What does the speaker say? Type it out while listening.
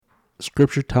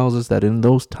Scripture tells us that in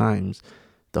those times,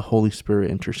 the Holy Spirit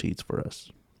intercedes for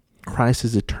us. Christ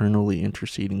is eternally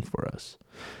interceding for us.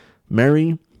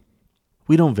 Mary,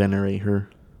 we don't venerate her.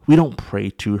 We don't pray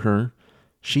to her.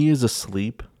 She is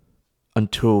asleep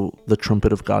until the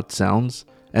trumpet of God sounds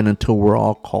and until we're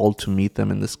all called to meet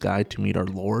them in the sky, to meet our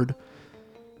Lord.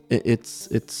 It's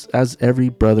as every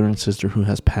brother and sister who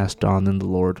has passed on in the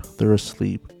Lord, they're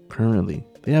asleep currently.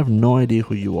 They have no idea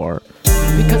who you are.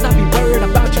 Because I be worried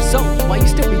about your soul. Why you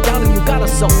still be doubting you got a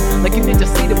soul? Like you need to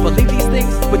see to believe these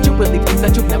things, but you believe things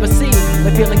that you've never seen.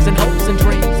 Like feelings and hopes and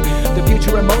dreams, the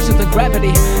future emotions and gravity.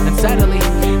 And sadly,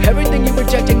 everything you're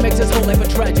rejecting makes this whole life a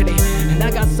tragedy. And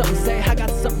I got something to say, I got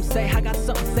something to say, I got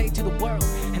something to say to the world.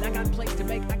 And I got a place to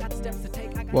make, I got steps to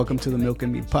take. Welcome to the Milk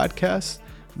and Meat Podcast.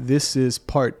 This is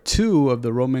part 2 of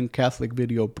the Roman Catholic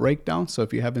video breakdown. So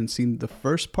if you haven't seen the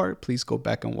first part, please go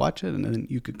back and watch it, and then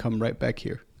you could come right back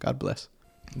here. God bless.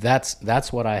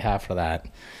 That's what I have for that.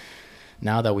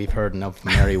 Now that we've heard enough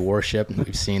Mary worship,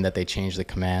 we've seen that they changed the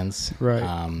commands.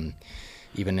 Right.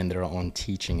 Even in their own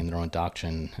teaching, in their own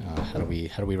doctrine, how do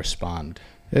we respond?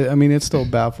 I mean, it still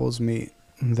baffles me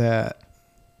that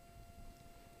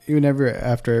even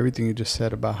after everything you just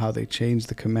said about how they changed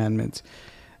the commandments,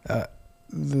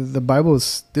 the Bible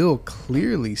still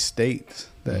clearly states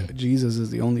that Jesus is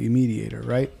the only mediator,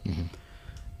 right? Mm-hmm.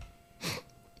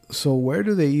 So where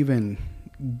do they even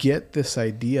get this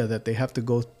idea that they have to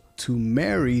go to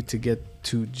Mary to get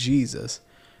to Jesus?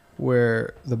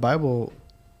 Where the Bible,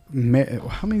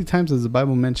 how many times does the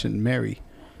Bible mention Mary?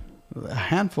 A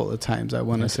handful of times, I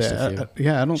want to say.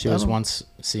 She was once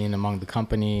seen among the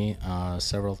company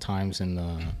several times in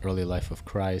the early life of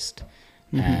Christ.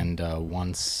 Mm-hmm. And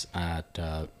once at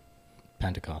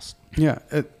Pentecost. Yeah,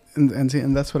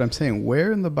 and that's what I'm saying.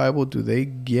 Where in the Bible do they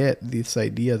get this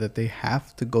idea that they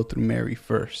have to go through Mary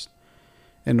first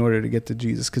in order to get to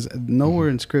Jesus? Because nowhere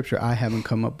in Scripture I haven't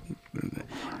come up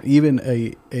even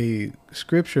a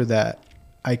Scripture that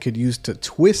I could use to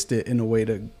twist it in a way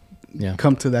to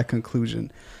come to that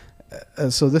conclusion.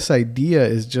 So this idea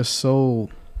is just so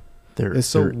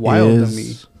wild to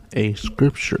me. A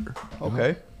Scripture.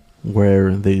 Okay.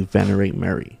 Where they venerate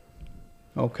Mary.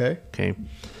 Okay.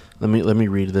 Let me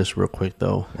read this real quick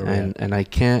though, and I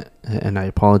can't, and I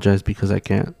apologize because I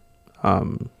can't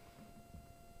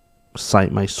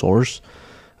cite my source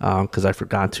because I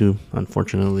forgot to,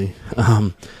 unfortunately.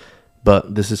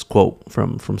 But this is quote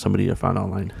from somebody I found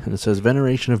online, and it says,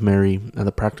 "Veneration of Mary and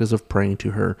the practice of praying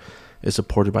to her is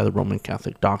supported by the Roman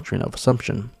Catholic doctrine of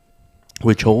Assumption,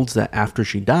 which holds that after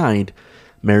she died,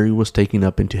 Mary was taken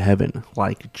up into heaven,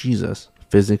 like Jesus,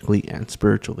 physically and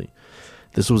spiritually.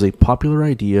 This was a popular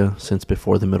idea since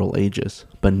before the Middle Ages,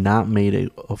 but not made an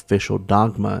official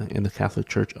dogma in the Catholic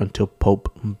Church until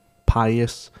Pope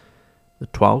Pius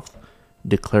XII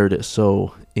declared it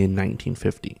so in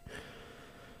 1950.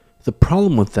 The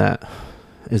problem with that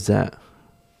is that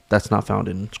that's not found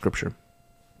in Scripture.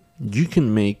 You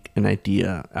can make an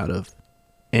idea out of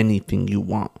anything you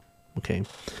want, okay?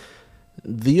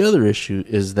 The other issue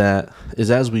is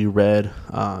as we read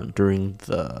during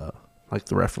the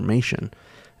Reformation,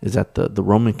 is that the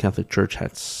Roman Catholic Church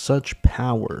had such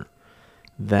power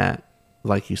that,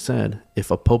 like you said, if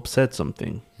a pope said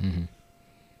something,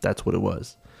 that's what it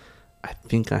was. I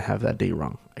think I have that date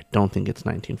wrong. I don't think it's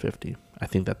 1950. I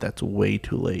think that's way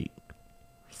too late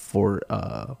for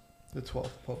the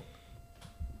 12th Pope.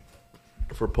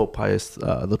 For Pope Pius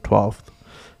the 12th,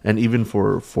 and even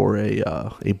for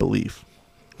a belief.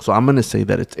 So I'm going to say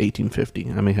that it's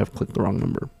 1850. I may have clicked the wrong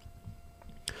number.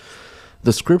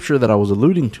 The scripture that I was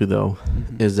alluding to, though,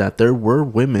 is that there were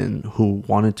women who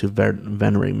wanted to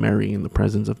venerate Mary in the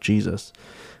presence of Jesus.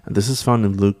 And this is found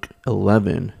in Luke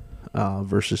 11,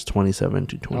 verses 27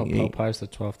 to 28. Pope Pius the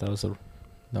 12th, that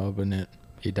would have been it.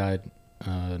 He died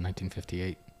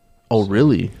 1958. Oh,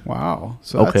 really? Wow.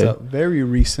 So that's a very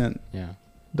recent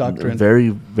doctrine. Very,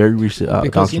 very recent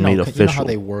doctrine made official. You know how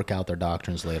they work out their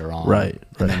doctrines later on. Right.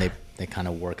 And then they kind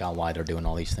of work out why they're doing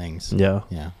all these things. Yeah.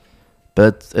 Yeah.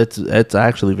 But it's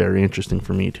actually very interesting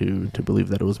for me to believe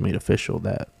that it was made official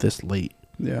that this late.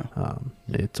 Yeah.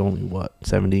 It's only,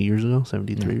 70 years ago?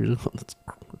 73 years ago? That's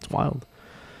wild.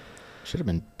 Should have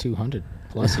been 200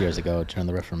 plus years ago during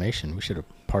the Reformation. We should have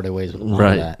parted ways with all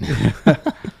that.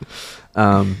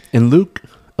 In Luke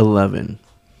 11,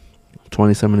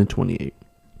 27 and 28,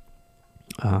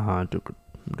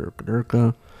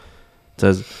 it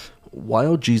says,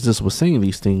 "While Jesus was saying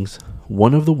these things,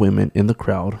 one of the women in the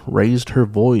crowd raised her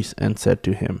voice and said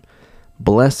to him,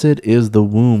 'Blessed is the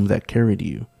womb that carried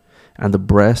you, and the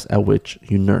breast at which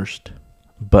you nursed.'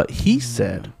 But he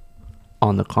said,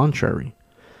 'On the contrary,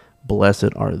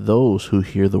 Blessed are those who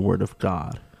hear the word of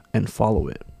God and follow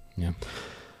it. Yeah.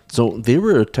 So they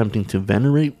were attempting to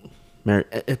venerate Mary.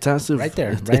 It's as if Right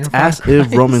there, It's, right it's in front as of if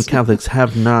Christ. Roman Catholics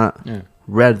have not Yeah.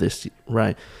 read this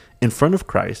right in front of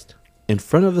Christ, in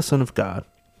front of the Son of God,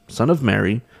 Son of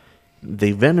Mary.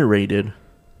 They venerated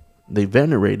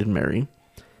Mary,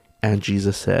 and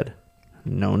Jesus said,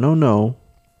 "No, no, no.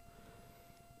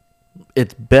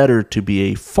 It's better to be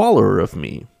a follower of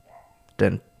me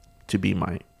than to be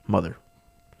my mother."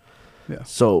 Yeah.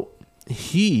 So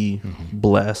he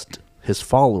blessed his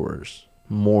followers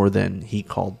more than he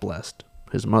called blessed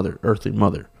his mother, earthly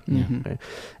mother. Mhm. Okay?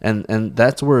 And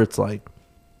that's where it's like,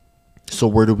 so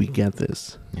where do we get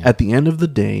this? Yeah. At the end of the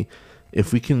day,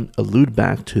 if we can allude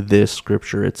back to this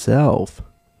scripture itself,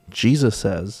 Jesus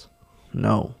says,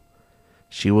 no,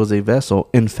 she was a vessel.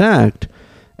 In fact,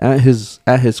 at his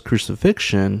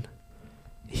crucifixion,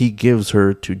 he gives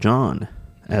her to John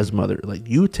as mother. Like,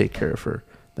 you take care of her.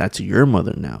 That's your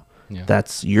mother now. Yeah.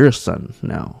 That's your son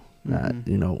now. Mhm.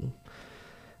 You know,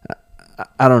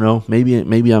 I don't know.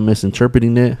 Maybe I'm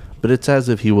misinterpreting it, but it's as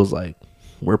if he was like,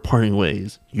 "We're parting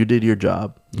ways. You did your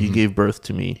job. You gave birth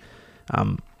to me.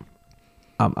 I'm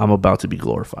about to be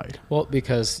glorified." Well,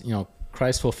 because,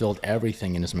 Christ fulfilled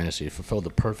everything in his ministry. He fulfilled the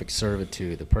perfect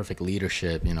servitude, the perfect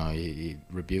leadership. He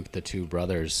rebuked the two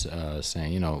brothers,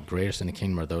 saying, greatest in the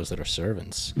kingdom are those that are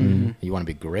servants. You want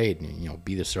to be great,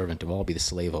 be the servant of all, be the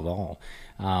slave of all.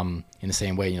 In the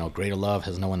same way, greater love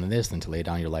has no one than this, than to lay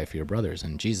down your life for your brothers.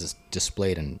 And Jesus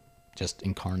displayed and just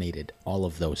incarnated all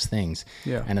of those things.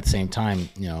 Yeah. And at the same time,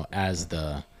 as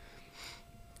the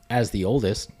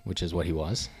oldest, which is what he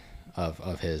was,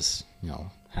 of his,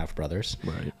 half brothers.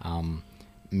 Right.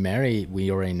 Mary,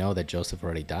 we already know that Joseph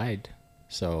already died,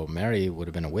 so Mary would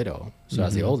have been a widow. So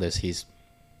as the oldest, he's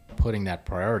putting that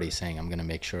priority, saying, I'm going to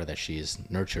make sure that she's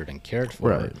nurtured and cared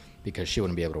for, Right. because she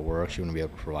wouldn't be able to work, she wouldn't be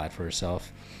able to provide for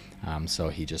herself. So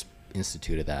he just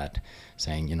instituted that,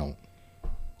 saying,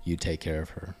 you take care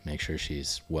of her, make sure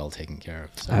she's well taken care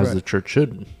of. So, As the church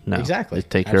should now. exactly. They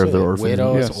take care of their Absolutely.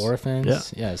 orphans. Widows, Yes.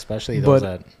 orphans, yeah, especially those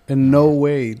But that... in no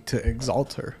way to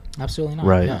exalt her. Absolutely not.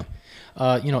 Right. Yeah.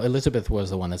 Elizabeth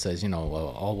was the one that says,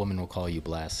 all women will call you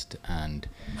blessed, and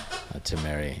to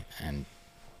Mary,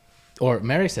 or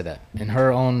Mary said that in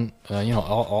her own,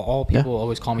 all people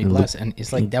always call me And blessed, and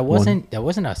it's like Luke that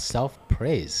wasn't a self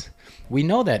praise. We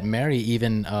know that Mary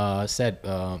even said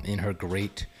in her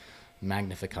great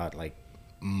Magnificat, like,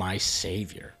 my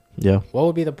Savior. Yeah. What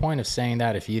would be the point of saying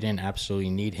that if you didn't absolutely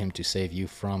need him to save you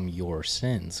from your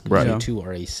sins? 'Cause Right. you too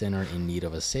are a sinner in need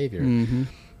of a Savior. Mm-hmm.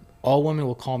 All women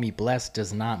will call me blessed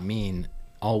does not mean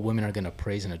all women are going to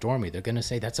praise and adore me. They're going to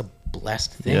say that's a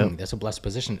blessed thing. Yeah. That's a blessed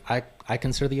position. I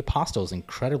consider the apostles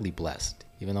incredibly blessed,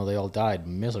 even though they all died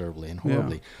miserably and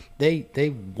horribly.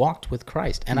 They walked with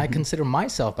Christ, and I consider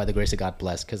myself, by the grace of God,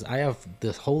 blessed, because I have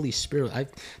the Holy Spirit,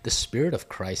 the Spirit of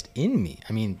Christ in me.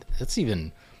 I mean, that's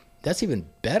even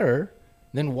better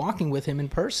than walking with him in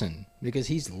person, because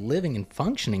he's living and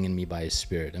functioning in me by his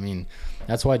Spirit. I mean,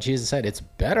 that's why Jesus said it's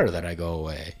better that I go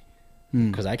away,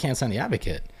 because I can't send the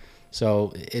advocate.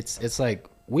 So it's like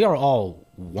we are all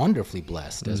wonderfully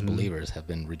blessed as believers, have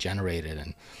been regenerated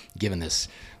and given this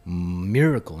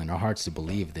miracle in our hearts to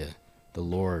believe the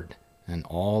Lord and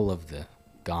all of the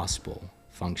gospel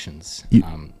functions.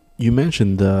 You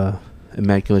mentioned the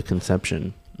Immaculate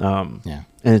Conception. Yeah.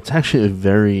 And it's actually a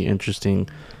very interesting,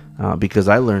 because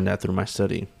I learned that through my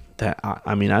study. That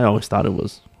I always thought it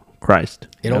was Christ.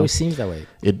 It always seems that way.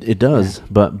 It does,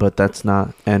 but that's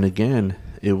not. And again,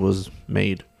 it was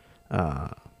made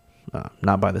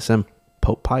not by the same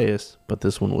Pope Pius, but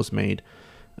this one was made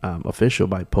official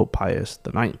by Pope Pius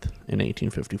IX in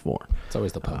 1854. It's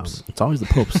always the popes. It's always the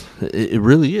popes. It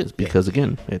really is, because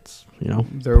again, it's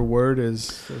Their word is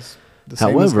the same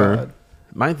as However, God.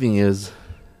 my thing is,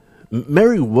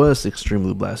 Mary was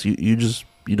extremely blessed. You just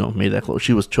made that close.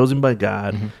 She was chosen by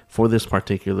God for this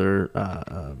particular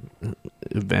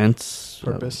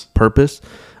purpose.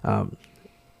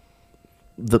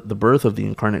 The birth of the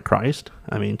incarnate Christ.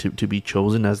 I mean, to be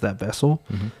chosen as that vessel,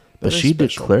 but That is she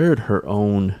special. declared her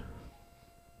own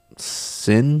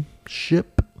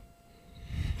sinship.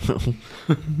 I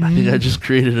think I just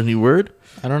created a new word.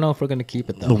 I don't know if we're going to keep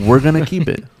it, though. No, we're gonna keep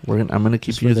it. I'm gonna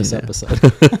keep Just for this using it. episode.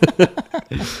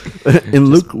 In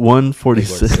Luke Big word,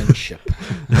 1:46. sinship.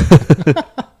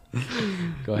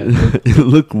 Go ahead. In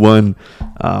Luke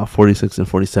 1:46 and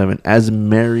 47, as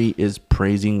Mary is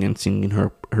praising and singing her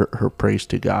praise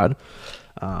to God,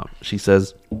 she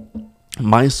says,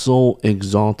 "My soul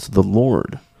exalts the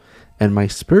Lord, and my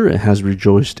spirit has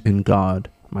rejoiced in God,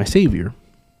 my Savior."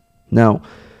 Now,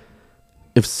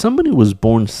 if somebody was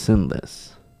born sinless,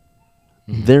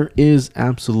 There is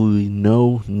absolutely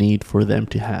no need for them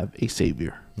to have a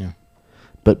savior. Yeah.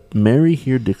 But Mary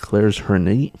here declares her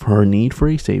need for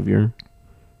a savior.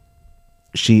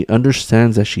 She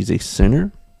understands that she's a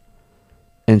sinner,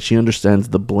 and she understands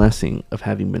the blessing of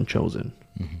having been chosen.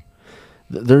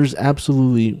 There's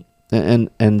absolutely,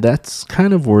 and that's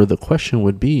kind of where the question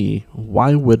would be: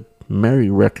 why would Mary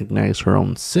recognize her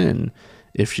own sin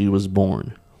if she was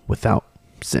born without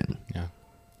sin? Yeah.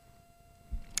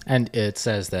 And it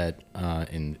says that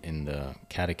in the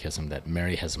Catechism that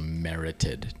Mary has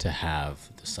merited to have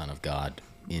the Son of God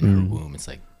in her womb. It's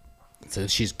like, so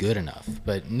she's good enough,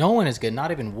 but no one is good,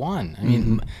 not even one. I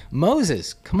mean,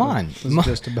 Moses, come on,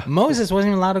 Moses wasn't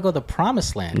even allowed to go to the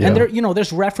Promised Land, and there,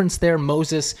 there's reference there.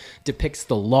 Moses depicts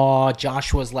the law.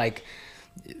 Joshua's like,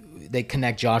 they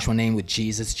connect Joshua's name with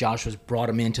Jesus. Joshua's brought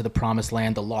him into the Promised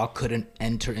Land. The law couldn't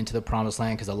enter into the Promised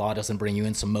Land because the law doesn't bring you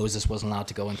in. So Moses wasn't allowed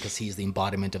to go in because he's the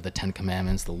embodiment of the 10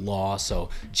 Commandments, the law. So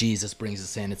Jesus brings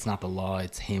us in. It's not the law.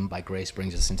 It's him by grace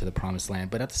brings us into the Promised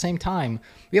Land. But at the same time,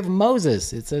 we have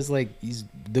Moses. It says like he's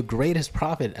the greatest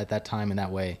prophet at that time in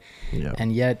that way. Yeah.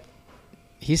 And yet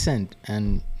he sinned,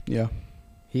 and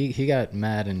he got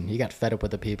mad, and he got fed up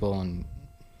with the people and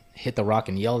hit the rock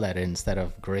and yelled at it instead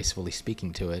of gracefully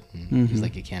speaking to it. And he's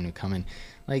like, you can't even come in.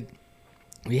 Like,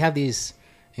 we have these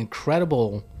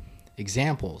incredible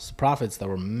examples, prophets that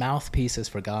were mouthpieces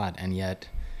for God, and yet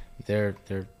their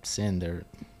sin, their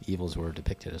evils were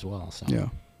depicted as well. So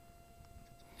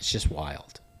it's just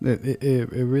wild. It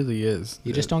really is.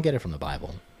 You just don't get it from the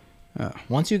Bible.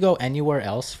 Once you go anywhere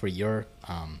else for your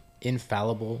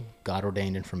infallible,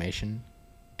 God-ordained information,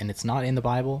 and it's not in the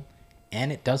Bible, and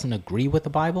it doesn't agree with the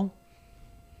Bible,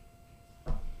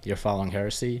 you're following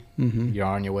heresy. You're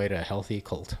on your way to a healthy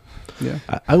cult. Yeah,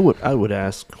 I would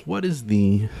ask, what is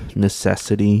the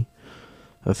necessity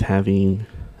of having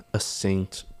a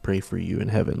saint pray for you in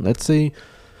heaven? Let's say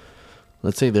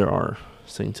there are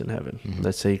saints in heaven.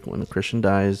 Let's say when a Christian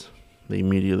dies, they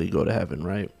immediately go to heaven,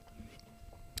 right?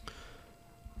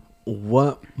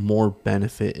 What more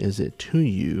benefit is it to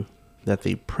you that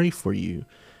they pray for you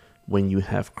when you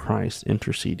have Christ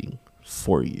interceding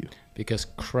for you? Because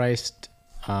Christ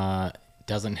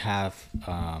doesn't have,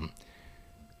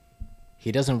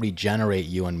 he doesn't regenerate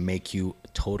you and make you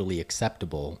totally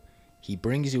acceptable. He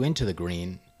brings you into the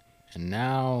green, and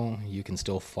now you can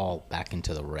still fall back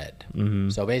into the red.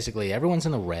 So basically, everyone's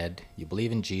in the red. You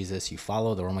believe in Jesus. You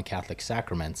follow the Roman Catholic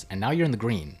sacraments, and now you're in the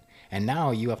green. And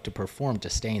now you have to perform to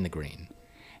stay in the green.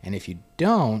 And if you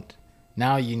don't,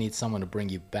 now you need someone to bring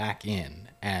you back in.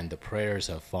 And the prayers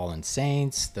of fallen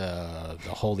saints, the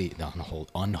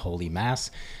unholy mass.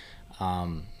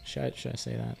 Should I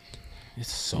say that?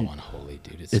 It's so unholy,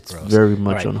 dude. It's gross. Very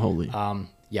much unholy.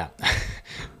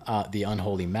 The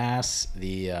unholy mass,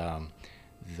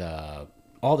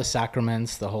 all the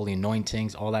sacraments, the holy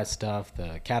anointings, all that stuff,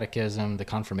 the catechism, the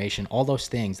confirmation, all those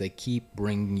things, they keep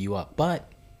bringing you up. But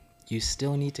you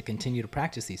still need to continue to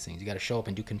practice these things. You got to show up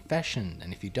and do confession.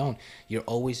 And if you don't, you're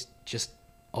always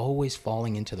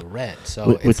falling into the red.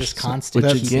 So it's this constant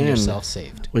keeping yourself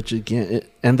saved. Which again,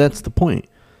 and that's the point,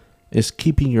 is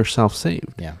keeping yourself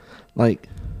saved. Yeah. Like,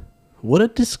 what a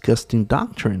disgusting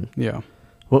doctrine. Yeah.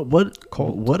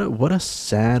 What a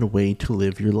sad way to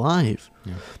live your life.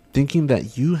 Yeah. Thinking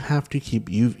that you have to keep,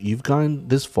 you've gone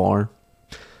this far,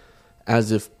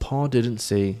 as if Paul didn't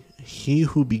say, he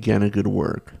who began a good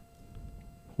work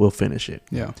will finish it.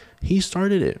 Yeah. He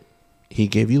started it. He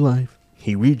gave you life.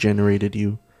 He regenerated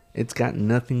you. It's got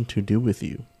nothing to do with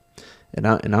you. And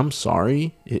I'm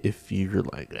sorry if you're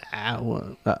like,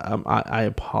 I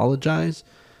apologize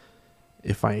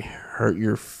if I hurt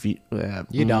your feet.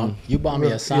 You don't. You bought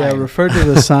me a sign. Yeah, refer to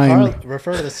the sign.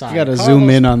 Refer to the sign. You got to zoom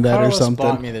in on that or something.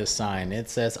 Carlos bought me this sign. It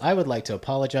says, I would like to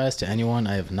apologize to anyone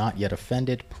I have not yet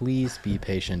offended. Please be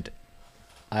patient.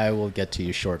 I will get to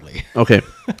you shortly. Okay.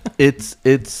 It's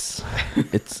what's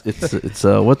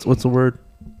the word?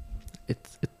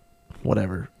 It's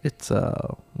whatever. It's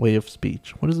a way of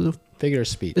speech. What is it? Figure of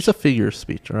speech. It's a figure of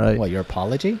speech, all right? What, your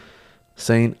apology?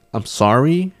 Saying, I'm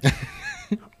sorry,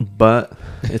 but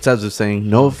it's as if saying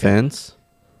no offense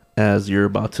as you're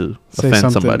about to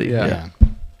offend somebody. Yeah.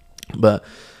 But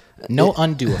no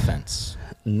undue offense.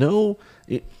 No.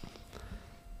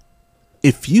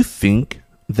 If you think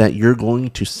that you're going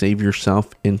to save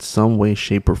yourself in some way,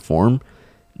 shape, or form,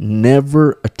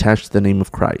 never attach the name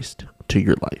of Christ to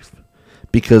your life.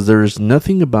 Because there is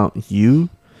nothing about you.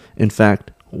 In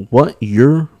fact, what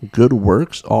your good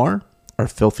works are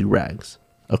filthy rags.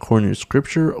 According to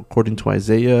Scripture, according to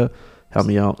Isaiah, help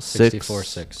me out,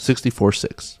 64:6.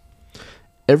 64:6.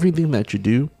 Everything that you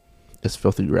do is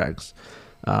filthy rags.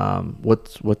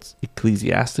 What's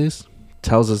Ecclesiastes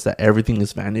tells us that everything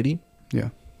is vanity. Yeah.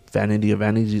 Vanity of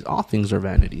vanities. All things are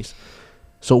vanities.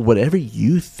 So whatever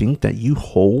you think that you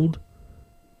hold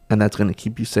and that's going to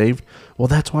keep you saved, well,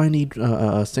 that's why I need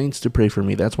saints to pray for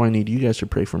me. That's why I need you guys to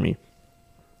pray for me.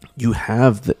 You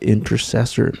have the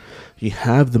intercessor. You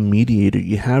have the mediator.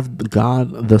 You have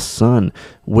God the Son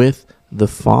with the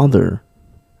Father.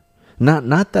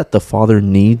 Not that the Father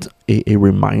needs a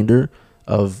reminder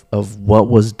of what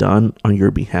was done on your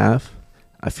behalf.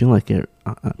 I feel like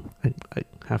I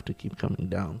have to keep coming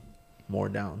down. More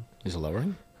down. Is it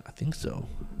lowering? I think so.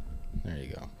 There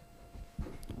you go.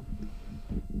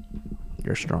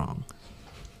 You're strong.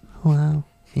 Wow.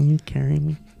 Can you carry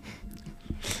me?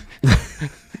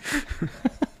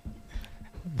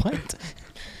 What?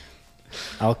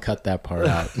 I'll cut that part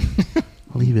out.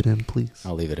 Leave it in, please.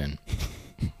 I'll leave it in.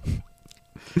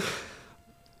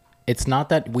 It's not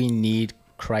that we need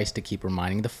Christ to keep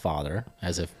reminding the Father,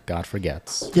 as if God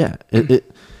forgets. Yeah.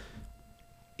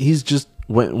 He's just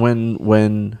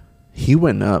when he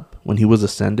went up, when he was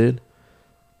ascended,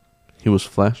 he was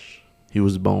flesh, he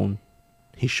was bone.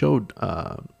 He showed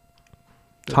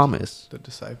Thomas, the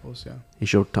disciples, yeah. He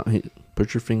showed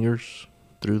put your fingers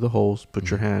through the holes, put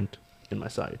your hand in my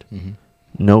side. Mm-hmm.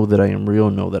 Know that I am real,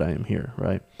 know that I am here,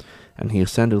 right? And he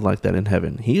ascended like that in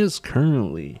heaven. He is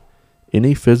currently in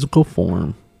a physical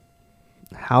form.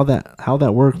 How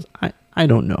that works, I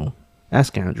don't know.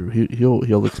 Ask Andrew.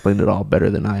 He'll explain it all better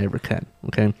than I ever can.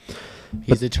 Okay?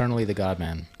 He's eternally the God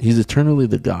man. He's eternally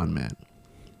the God man.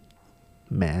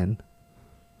 Man.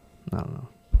 I don't know.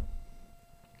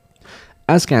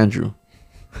 Ask Andrew.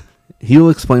 He'll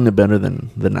explain it better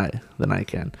than I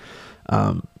can.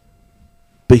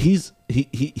 But he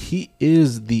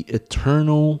is the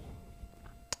eternal.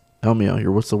 Help me out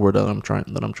here. What's the word that I'm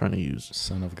trying to use?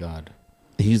 Son of God.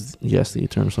 He's the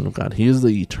eternal Son of God. He is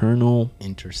the eternal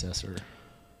intercessor.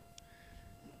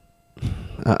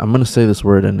 I'm gonna say this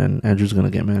word, and then Andrew's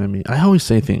gonna get mad at me. I always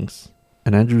say things,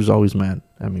 and Andrew's always mad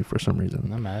at me for some reason. I'm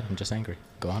not mad. I'm just angry.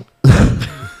 Go on.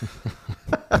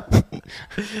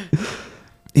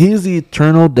 He is the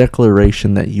eternal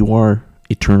declaration that you are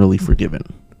eternally forgiven.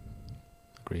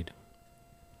 Agreed.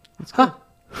 It's good.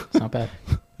 It's not bad.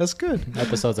 That's good.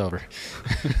 Episode's over.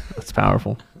 That's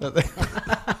powerful.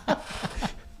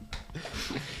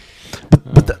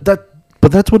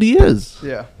 But that's what he is.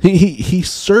 Yeah. He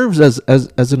serves as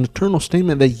an eternal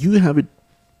statement that you have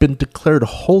been declared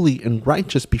holy and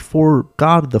righteous before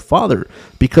God the Father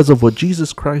because of what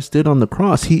Jesus Christ did on the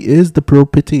cross. He is the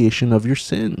propitiation of your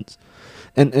sins.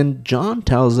 And John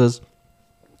tells us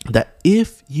that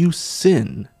if you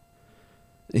sin,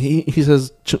 he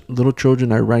says, little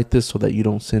children, I write this so that you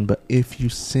don't sin. But if you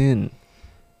sin,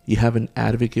 you have an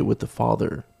advocate with the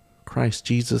Father, Christ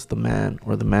Jesus, the man,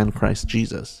 or the man Christ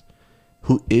Jesus,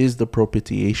 who is the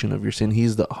propitiation of your sin.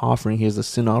 He's the offering. He is the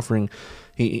sin offering.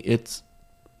 It's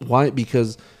why?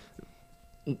 Because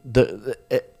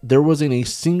there wasn't a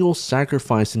single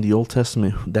sacrifice in the Old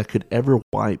Testament that could ever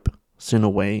wipe sin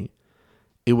away.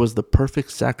 It was the perfect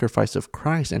sacrifice of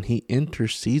Christ, and he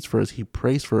intercedes for us. He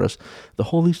prays for us. The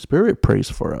Holy Spirit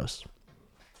prays for us.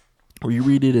 We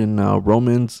read it in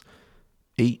Romans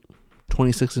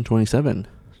 8:26 and 27.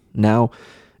 Now,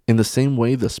 in the same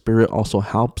way, the Spirit also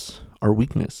helps our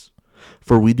weakness.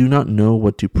 For we do not know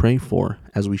what to pray for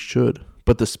as we should,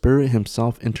 but the Spirit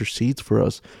himself intercedes for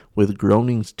us with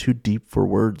groanings too deep for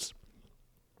words.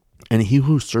 And he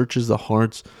who searches the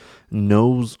hearts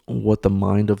knows what the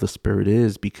mind of the Spirit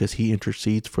is, because he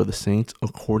intercedes for the saints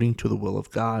according to the will of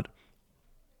God.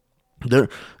 There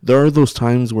are those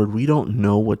times where we don't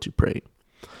know what to pray.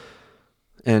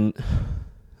 And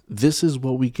this is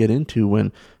what we get into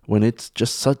when it's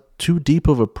just too deep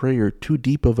of a prayer, too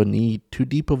deep of a need, too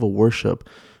deep of a worship,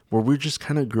 where we're just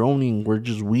kind of groaning, we're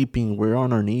just weeping, we're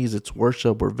on our knees, it's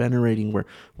worship, we're venerating,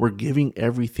 we're giving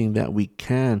everything that we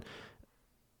can,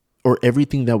 or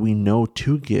everything that we know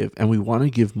to give, and we want to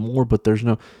give more, but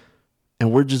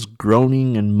and we're just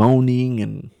groaning and moaning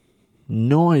and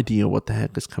no idea what the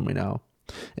heck is coming out.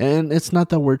 And it's not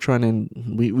that we're trying to,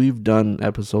 we've done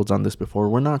episodes on this before.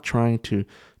 We're not trying to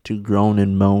groan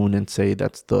and moan and say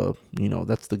that's the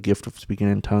gift of speaking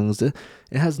in tongues. It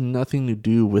has nothing to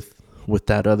do with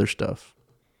that other stuff.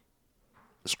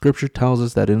 Scripture tells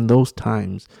us that in those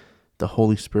times, the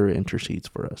Holy Spirit intercedes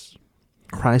for us.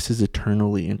 Christ is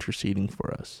eternally interceding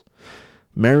for us.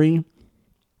 Mary,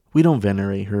 we don't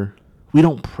venerate her. We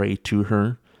don't pray to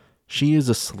her. She is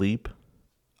asleep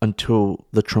until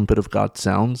the trumpet of God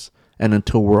sounds and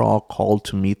until we're all called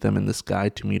to meet them in the sky,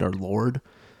 to meet our Lord.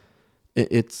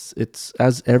 It's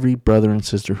as every brother and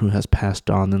sister who has passed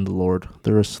on in the Lord,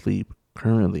 they're asleep.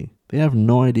 currently. They have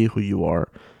no idea who you are.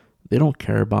 They don't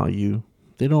care about you.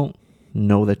 They don't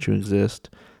know that you exist.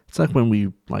 It's like when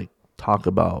we like talk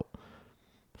about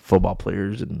football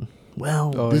players and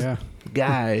this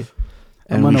guy.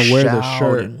 I'm and gonna wear the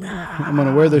shirt. I'm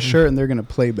gonna wear the shirt, and they're gonna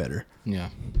play better. Yeah.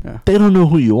 They don't know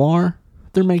who you are.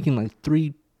 They're making like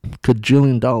 $3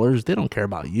 kajillion. They don't care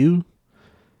about you.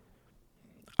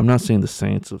 I'm not saying the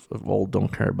saints of old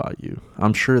don't care about you.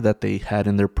 I'm sure that they had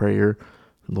in their prayer,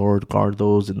 Lord, guard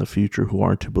those in the future who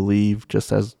are to believe,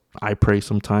 just as I pray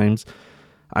sometimes.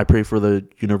 I pray for the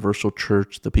universal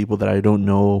church, the people that I don't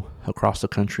know across the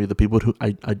country, the people who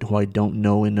I don't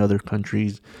know in other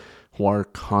countries, who are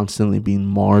constantly being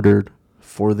martyred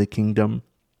for the kingdom.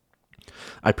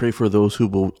 I pray for those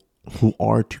who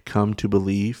are to come to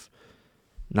believe.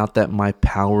 Not that my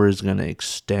power is going to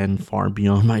extend far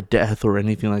beyond my death or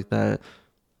anything like that. It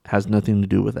has nothing to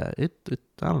do with that. I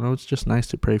don't know. It's just nice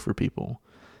to pray for people.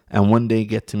 And one day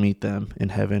get to meet them in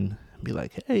heaven and be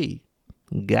like, hey,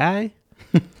 guy,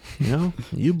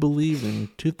 you believe in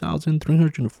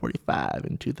 2,345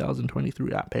 in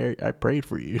 2023. I prayed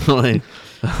for you. Like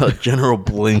a general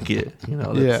blanket.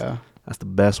 That's the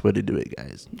best way to do it,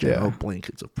 guys. General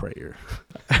blankets of prayer.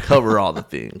 Cover all the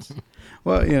things.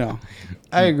 Well,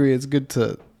 I agree. It's good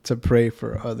to pray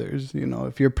for others.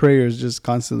 If your prayer is just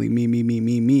constantly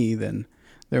me, then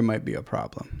there might be a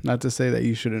problem. Not to say that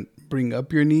you shouldn't bring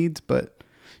up your needs, but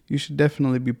you should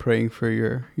definitely be praying for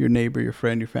your neighbor, your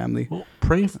friend, your family. Well,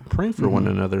 pray for one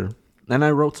another. And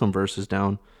I wrote some verses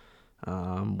down.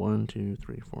 1, 2,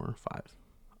 3, 4, 5.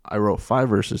 I wrote 5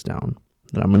 verses down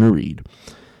that I'm going to read.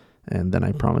 And then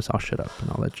I promise I'll shut up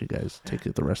and I'll let you guys take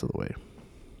it the rest of the way.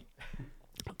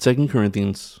 2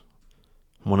 Corinthians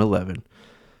 1:11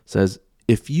 says,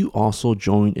 if you also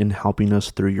join in helping us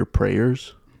through your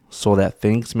prayers, so that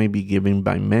thanks may be given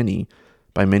by many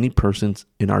persons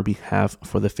in our behalf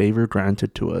for the favor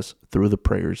granted to us through the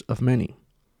prayers of many.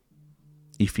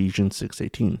 Ephesians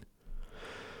 6:18.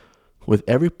 With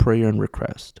every prayer and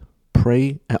request,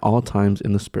 pray at all times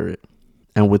in the Spirit,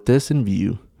 and with this in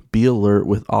view, be alert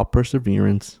with all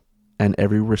perseverance and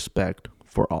every respect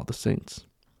for all the saints.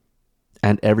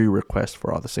 And every request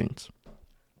for all the saints.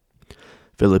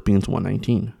 Philippians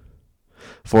 1:19.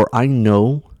 For I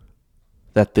know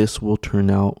that this will turn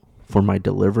out for my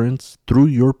deliverance through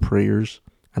your prayers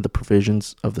and the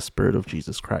provisions of the Spirit of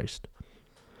Jesus Christ.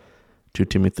 2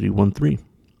 Timothy 1:3.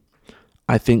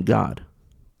 I thank God,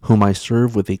 whom I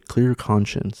serve with a clear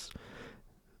conscience,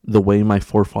 the way my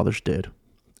forefathers did,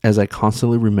 as I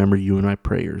constantly remember you in my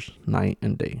prayers night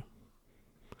and day.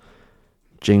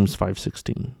 James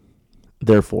 5:16.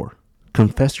 Therefore,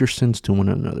 confess your sins to one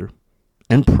another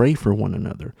and pray for one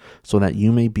another so that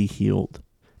you may be healed.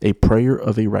 A prayer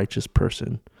of a righteous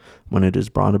person, when it is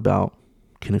brought about,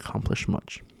 can accomplish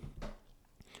much.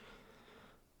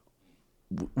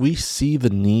 We see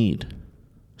the need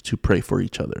to pray for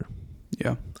each other.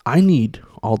 Yeah. I need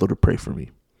Aldo to pray for me.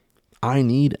 I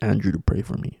need Andrew to pray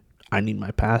for me. I need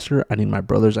my pastor. I need my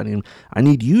brothers. I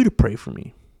need you to pray for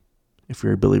me if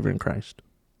you're a believer in Christ.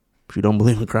 If you don't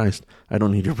believe in Christ, I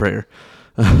don't need your prayer.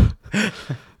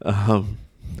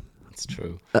 It's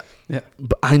true.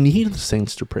 But I need the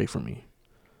saints to pray for me.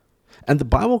 And the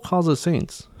Bible calls us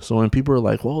saints. So when people are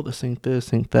like, well, the saint this,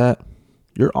 saint that,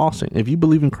 you're all saint. If you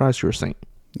believe in Christ, you're a saint.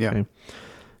 Yeah. Okay?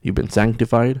 You've been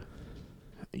sanctified.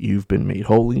 You've been made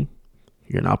holy.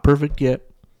 You're not perfect yet.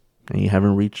 And you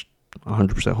haven't reached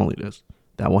 100% holiness.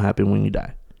 That will happen when you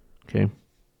die. Okay?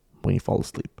 When you fall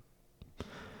asleep.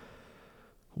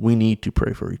 We need to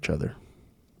pray for each other.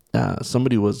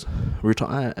 We were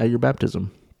talking at your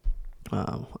baptism.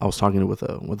 I was talking with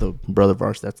a brother of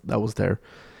ours that was there,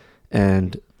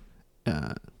 and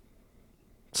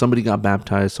somebody got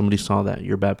baptized. Somebody saw that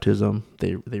your baptism,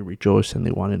 they rejoiced and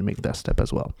they wanted to make that step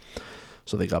as well,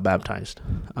 so they got baptized.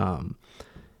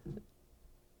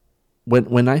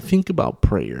 When I think about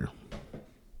prayer,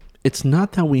 it's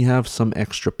not that we have some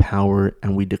extra power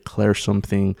and we declare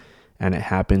something and it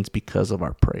happens because of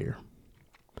our prayer.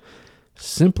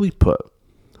 Simply put,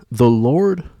 the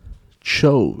Lord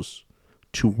chose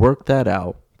to work that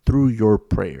out through your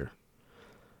prayer.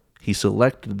 He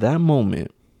selected that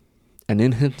moment and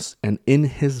in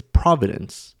his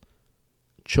providence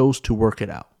chose to work it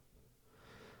out.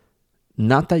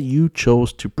 Not that you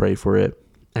chose to pray for it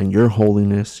and your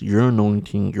holiness, your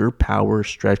anointing, your power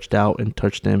stretched out and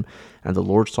touched him and the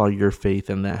Lord saw your faith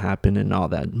and that happened and all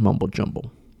that mumble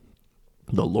jumble.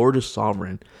 The Lord is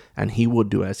sovereign and he will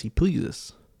do as he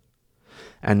pleases.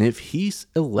 And if he's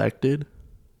elected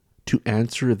to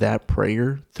answer that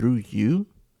prayer through you,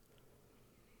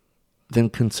 then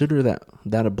consider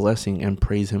that a blessing and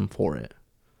praise him for it.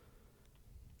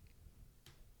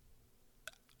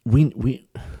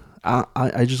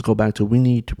 I just go back to, we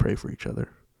need to pray for each other.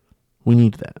 We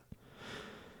need that.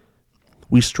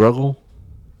 We struggle.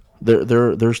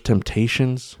 There's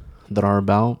temptations that are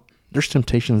about. There's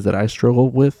temptations that I struggle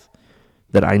with,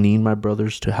 that I need my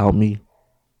brothers to help me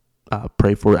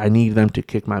pray for. I need them to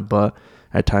kick my butt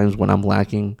at times when I'm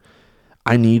lacking.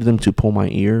 I need them to pull my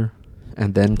ear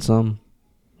and then some.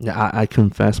 I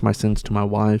confess my sins to my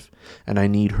wife, and I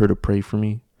need her to pray for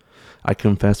me. I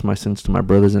confess my sins to my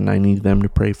brothers, and I need them to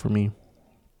pray for me.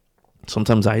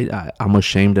 Sometimes I'm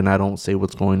ashamed and I don't say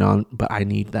what's going on, but I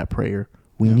need that prayer.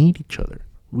 We need each other.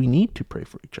 We need to pray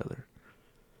for each other.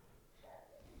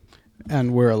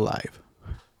 And we're alive.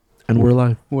 And we're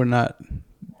alive. We're not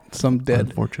some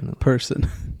dead person.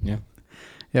 Yeah.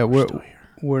 Yeah,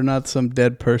 we're not some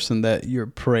dead person that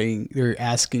you're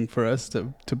asking for us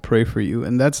to pray for you.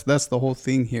 And that's the whole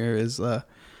thing here is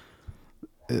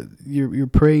you're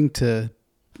praying to,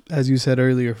 as you said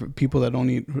earlier, for people that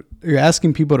you're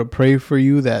asking people to pray for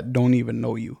you that don't even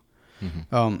know you.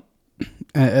 Mm-hmm.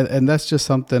 And that's just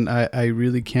something I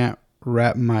really can't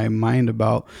wrap my mind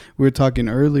about. We were talking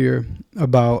earlier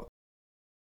about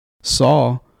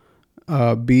Saul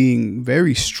being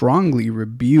very strongly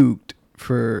rebuked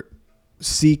for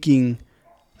seeking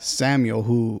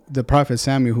the prophet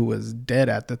Samuel, who was dead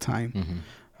at the time.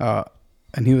 Mm-hmm.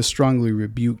 And he was strongly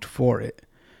rebuked for it.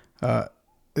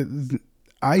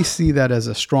 I see that as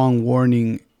a strong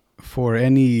warning for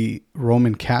any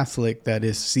Roman Catholic that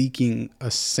is seeking a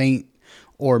saint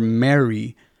or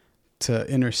Mary to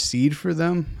intercede for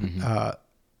them.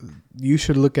 Mm-hmm. You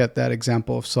should look at that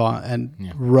example of Saul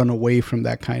and run away from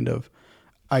that kind of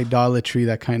idolatry,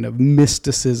 that kind of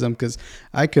mysticism, because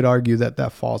I could argue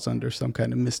that falls under some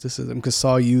kind of mysticism, because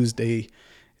Saul used a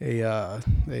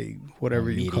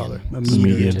whatever you call it, a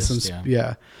median.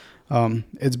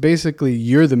 It's basically,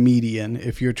 you're the median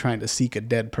if you're trying to seek a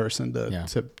dead person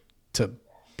to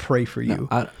pray for you.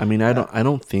 No, I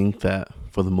don't think that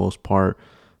for the most part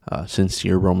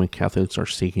sincere Roman Catholics are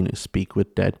seeking to speak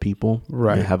with dead people,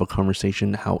 right, and have a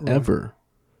conversation. However,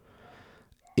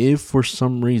 if for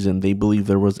some reason they believe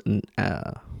there was an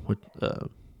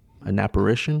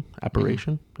apparition,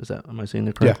 is that, am I saying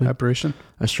it correctly? Yeah, apparition.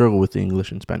 I struggle with the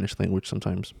English and Spanish language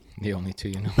sometimes. The only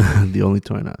two, The only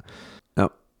two I know.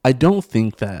 Now, I don't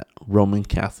think that Roman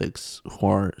Catholics who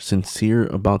are sincere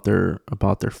about their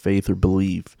faith or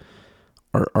belief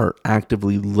are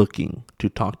actively looking to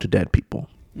talk to dead people.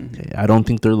 Mm-hmm. Okay, I don't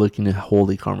think they're looking to hold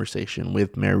a conversation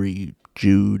with Mary,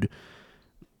 Jude,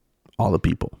 all the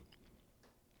people.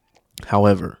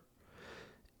 However,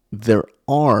 there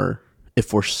are, if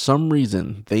for some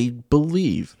reason they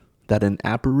believe that an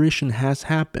apparition has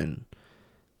happened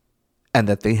and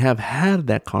that they have had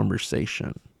that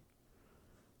conversation,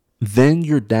 then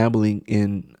you're dabbling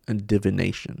in a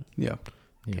divination. Yeah.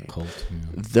 Okay. Cult, yeah.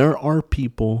 There are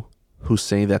people who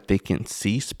say that they can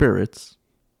see spirits,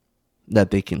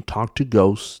 that they can talk to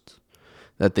ghosts,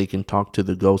 that they can talk to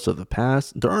the ghosts of the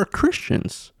past. There are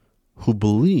Christians who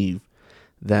believe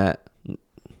that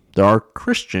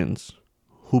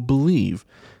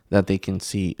they can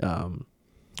see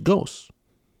ghosts.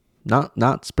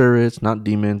 Not spirits, not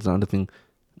demons, not anything.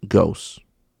 Ghosts.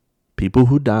 People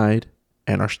who died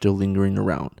and are still lingering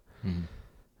around. Mm-hmm.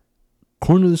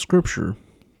 According to the scripture,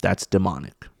 that's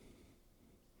demonic.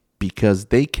 Because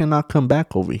they cannot come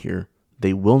back over here.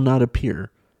 They will not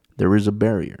appear. There is a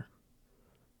barrier.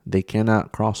 They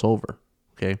cannot cross over.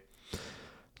 Okay?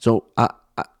 So,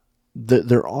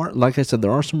 there are, like I said,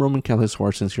 there are some Roman Catholics who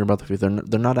are sincere about the faith.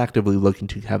 They're not actively looking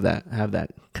to have that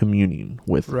communion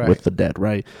with the dead,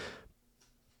 right?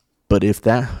 But if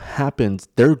that happens,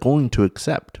 they're going to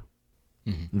accept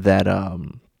that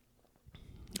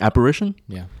apparition.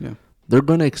 Yeah. They're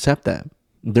going to accept that.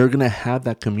 They're going to have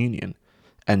that communion,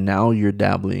 and now you're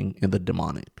dabbling in the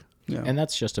demonic. Yeah. And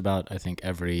that's just about, I think,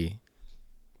 every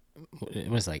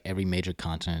major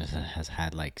continent has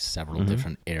had like several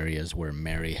different areas where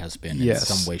Mary has been in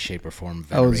some way, shape, or form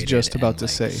venerated. I was just about to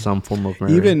say some form of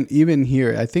Mary. Even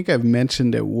here, I think I've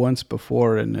mentioned it once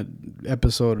before in an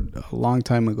episode a long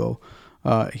time ago.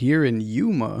 Here in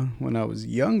Yuma, when I was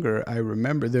younger, I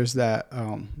remember there's that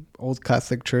old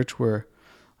Catholic church where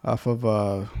off of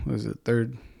was it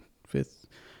 3rd, 5th,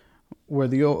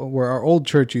 where our old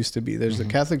church used to be. There's a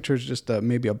Catholic church just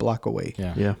maybe a block away.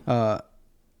 Yeah.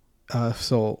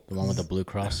 So the one with the Blue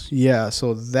Cross. Yeah.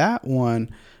 So that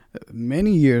one,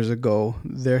 many years ago,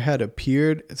 there had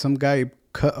appeared, some guy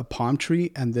cut a palm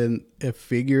tree and then a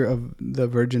figure of the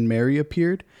Virgin Mary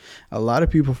appeared. A lot of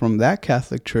people from that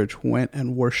Catholic church went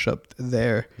and worshipped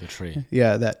there. The tree.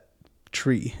 Yeah, that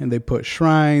tree. And they put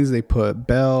shrines, they put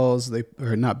bells,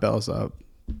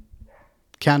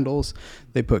 candles.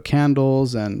 They put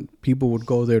candles, and people would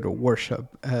go there to worship.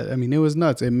 I mean, it was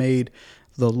nuts. It made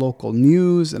the local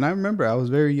news. And I remember I was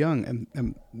very young,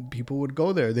 and people would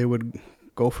go there. They would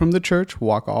go from the church,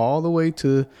 walk all the way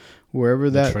to wherever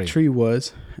that tree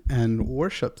was, and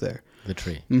worship there. The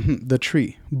tree. Mm-hmm, the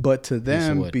tree. But to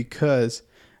them, because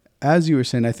as you were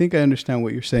saying, I think I understand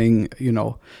what you're saying, you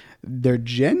know, they're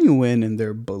genuine in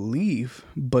their belief,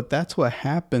 but that's what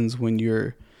happens when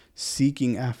you're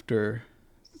seeking after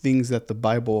things that the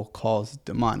Bible calls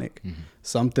demonic. Mm-hmm.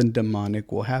 Something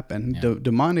demonic will happen. Yeah.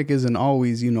 Demonic isn't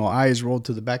always, you know, eyes rolled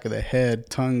to the back of the head,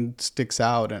 tongue sticks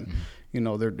out, and, you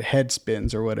know, their head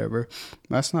spins or whatever.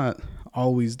 That's not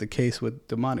always the case with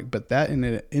demonic, but that in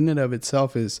and of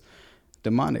itself is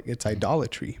demonic. It's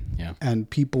idolatry. Yeah. And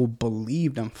people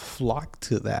believed and flocked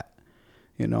to that.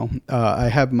 You know, I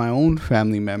have my own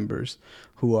family members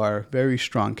who are very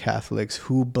strong Catholics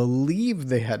who believe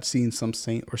they had seen some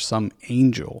saint or some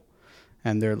angel.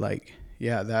 And they're like,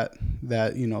 yeah,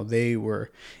 that, you know, they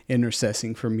were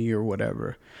intercessing for me or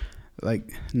whatever.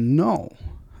 Like, no,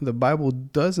 the Bible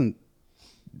doesn't.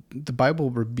 The Bible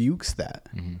rebukes that.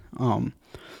 Mm-hmm.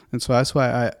 And so that's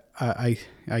why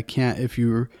I can't, if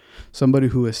you're somebody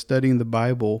who is studying the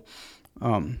Bible,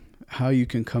 how you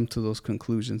can come to those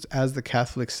conclusions, as the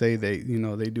Catholics say they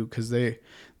do, because they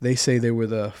say they were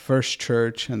the first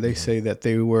church, and they say that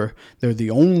they're the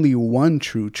only one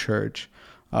true church,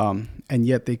 and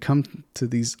yet they come to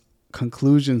these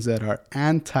conclusions that are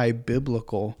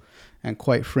anti-biblical and,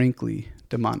 quite frankly,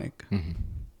 demonic.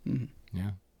 Mm-hmm. Mm-hmm.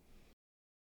 Yeah.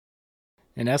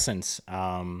 In essence,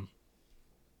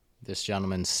 this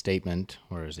gentleman's statement,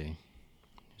 where is he?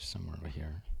 Somewhere over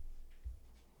here.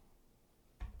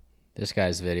 This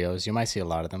guy's videos, you might see a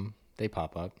lot of them. They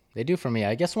pop up. They do for me.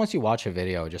 I guess once you watch a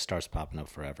video, it just starts popping up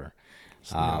forever. It's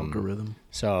the algorithm.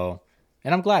 So,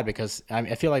 and I'm glad, because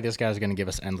I feel like this guy's going to give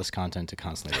us endless content to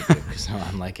constantly review. So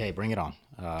I'm like, hey, bring it on.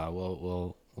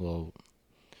 We'll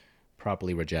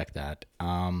properly reject that.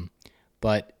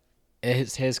 But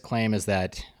his claim is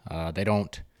that they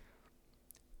don't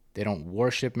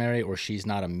worship Mary, or she's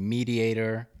not a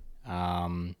mediator.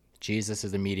 Jesus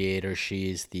is the mediator.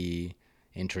 She's the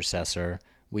intercessor.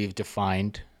 We've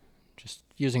defined, just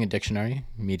using a dictionary,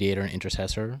 mediator and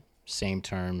intercessor, same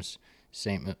terms,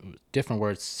 same different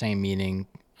words, same meaning,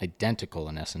 identical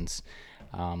in essence.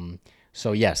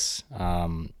 So yes,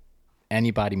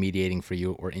 anybody mediating for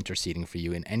you or interceding for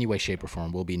you in any way, shape, or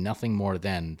form will be nothing more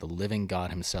than the living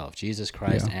God himself, Jesus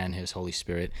Christ, and his Holy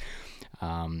Spirit,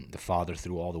 the Father,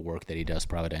 through all the work that he does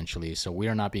providentially. So we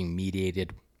are not being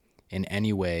mediated in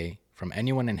any way from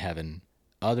anyone in heaven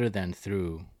other than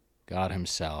through God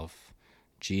himself,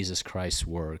 Jesus Christ's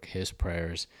work, his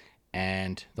prayers,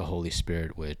 and the Holy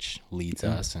Spirit, which leads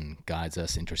us and guides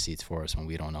us, intercedes for us when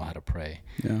we don't know how to pray.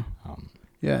 Yeah.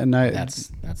 And that's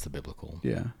the biblical.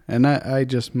 Yeah. And I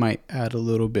just might add a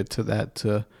little bit to that,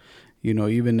 to, you know,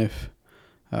 even if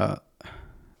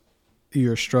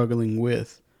you're struggling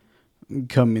with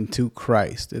coming to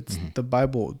Christ, it's the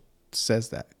Bible says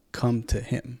that, come to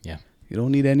him. Yeah. You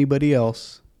don't need anybody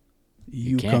else.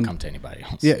 You can't come to anybody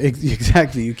else. Yeah,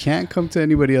 exactly. You can't come to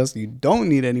anybody else. You don't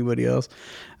need anybody else.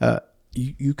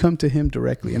 You come to him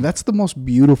directly. And that's the most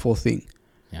beautiful thing.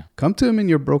 Yeah. Come to him in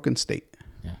your broken state.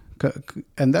 Yeah.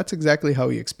 And that's exactly how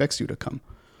he expects you to come.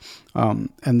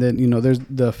 And then, you know, there's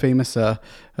the famous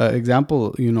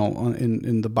example, you know,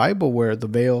 in the Bible where the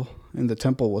veil in the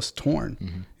temple was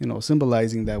torn, you know,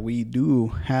 symbolizing that we do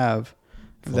have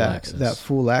that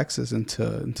full access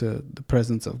into the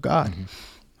presence of God.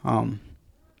 And,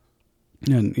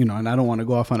 you know, and I don't want to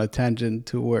go off on a tangent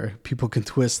to where people can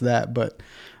twist that, but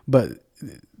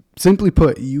simply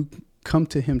put, you come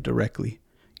to him directly.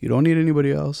 You don't need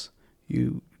anybody else.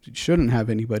 You shouldn't have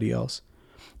anybody else.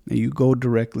 And you go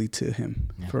directly to him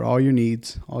for all your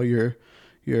needs, all your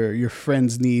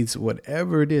friends' needs,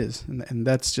 whatever it is. And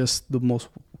that's just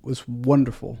what's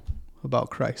wonderful about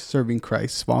Christ, serving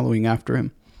Christ, following after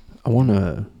him. I want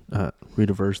to read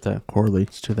a verse that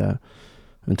correlates to that.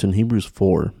 It's in Hebrews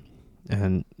 4,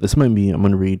 and this might be, I'm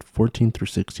going to read 14 through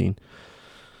 16.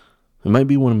 It might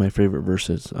be one of my favorite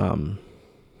verses,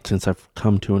 since I've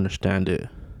come to understand it.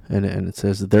 And it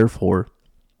says, therefore,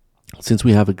 since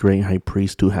we have a great high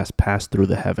priest who has passed through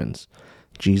the heavens,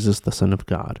 Jesus, the Son of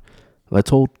God,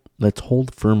 let's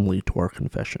hold firmly to our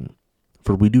confession.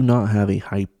 For we do not have a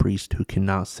high priest who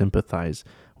cannot sympathize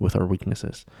with our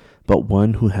weaknesses, but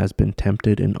one who has been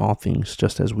tempted in all things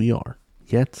just as we are,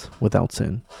 yet without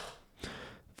sin.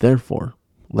 Therefore,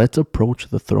 let's approach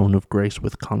the throne of grace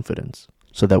with confidence,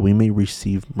 so that we may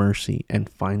receive mercy and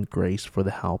find grace for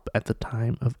the help at the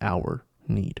time of our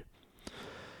need.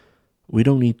 we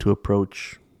don't need to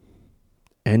approach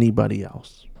anybody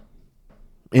else.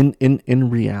 In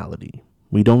reality,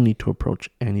 we don't need to approach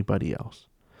anybody else.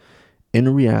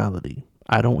 In reality,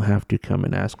 I don't have to come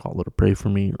and ask Aldo to pray for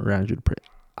me or Andrew to pray.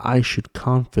 I should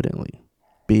confidently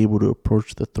be able to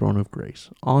approach the throne of grace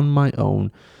on my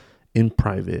own, in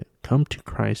private, come to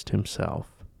Christ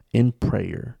himself, in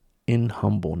prayer, in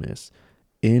humbleness,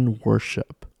 in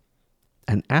worship,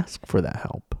 and ask for that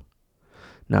help.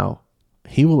 Now,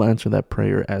 he will answer that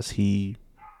prayer as he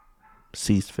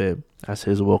sees fit, as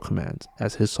his will commands,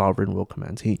 as his sovereign will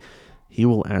commands. He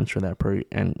will answer that prayer.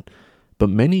 But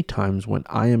many times when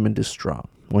I am in distraught,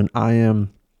 when I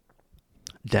am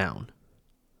down,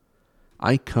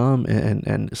 I come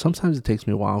and sometimes it takes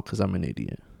me a while because I'm an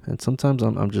idiot. And sometimes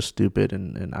I'm just stupid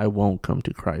and I won't come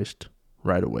to Christ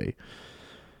right away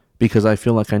because I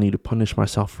feel like I need to punish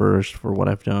myself first for what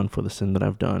I've done, for the sin that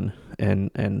I've done.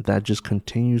 And that just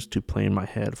continues to play in my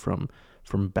head from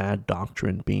bad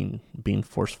doctrine being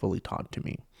forcefully taught to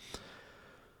me.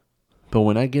 But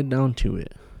when I get down to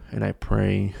it and I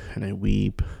pray and I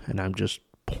weep and I'm just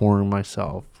pouring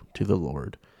myself to the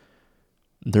Lord,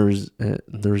 there's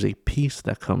a peace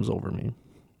that comes over me.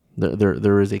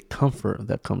 There is a comfort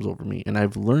that comes over me, and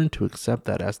I've learned to accept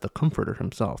that as the Comforter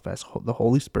himself, as the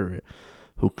Holy Spirit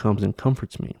who comes and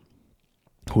comforts me,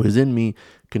 who is in me,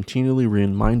 continually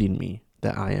reminding me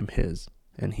that I am his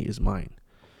and he is mine,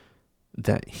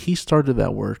 that he started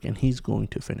that work and he's going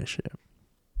to finish it.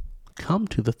 Come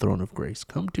to the throne of grace.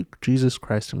 Come to Jesus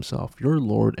Christ himself, your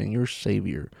Lord and your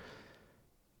Savior,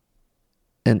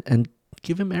 and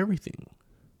give him everything.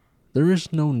 There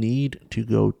is no need to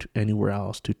go to anywhere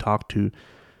else to talk to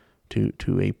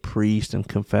a priest and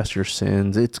confess your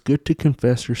sins. It's good to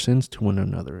confess your sins to one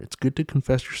another. It's good to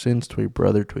confess your sins to a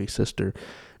brother, to a sister,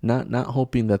 not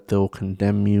hoping that they'll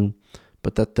condemn you,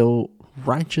 but that they'll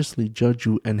righteously judge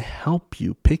you and help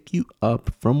you, pick you up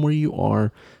from where you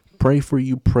are, pray for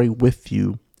you, pray with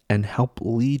you, and help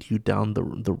lead you down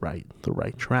the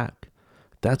right track.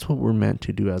 That's what we're meant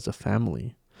to do as a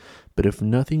family. But if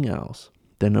nothing else,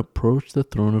 then approach the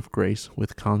throne of grace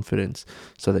with confidence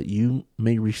so that you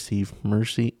may receive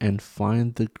mercy and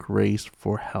find the grace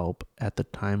for help at the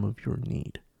time of your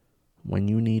need. When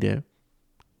you need it,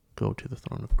 go to the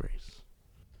throne of grace.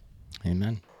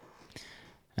 Amen.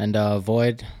 And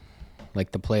avoid,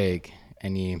 like the plague,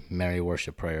 any Mary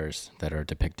worship prayers that are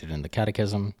depicted in the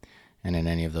Catechism and in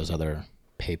any of those other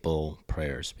papal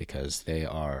prayers, because they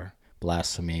are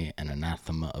blasphemy and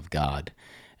anathema of God.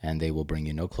 And they will bring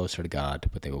you no closer to God,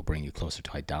 but they will bring you closer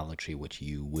to idolatry, which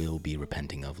you will be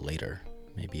repenting of later.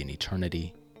 Maybe in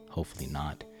eternity, hopefully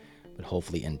not, but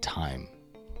hopefully in time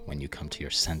when you come to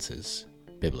your senses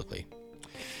biblically.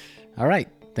 All right.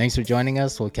 Thanks for joining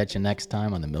us. We'll catch you next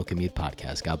time on the Milk and Meat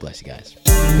Podcast. God bless you guys.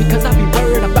 Because I be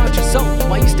worried about your soul.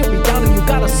 Why you still be down and you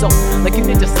got a soul? Like you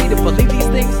need to see to believe these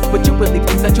things, but you believe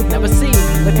things that you've never seen.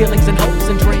 Like feelings and hopes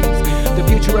and dreams, the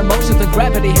future emotions and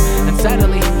gravity. And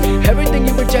sadly, everything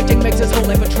you're rejecting makes this whole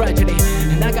life a tragedy.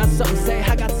 And I got something to say.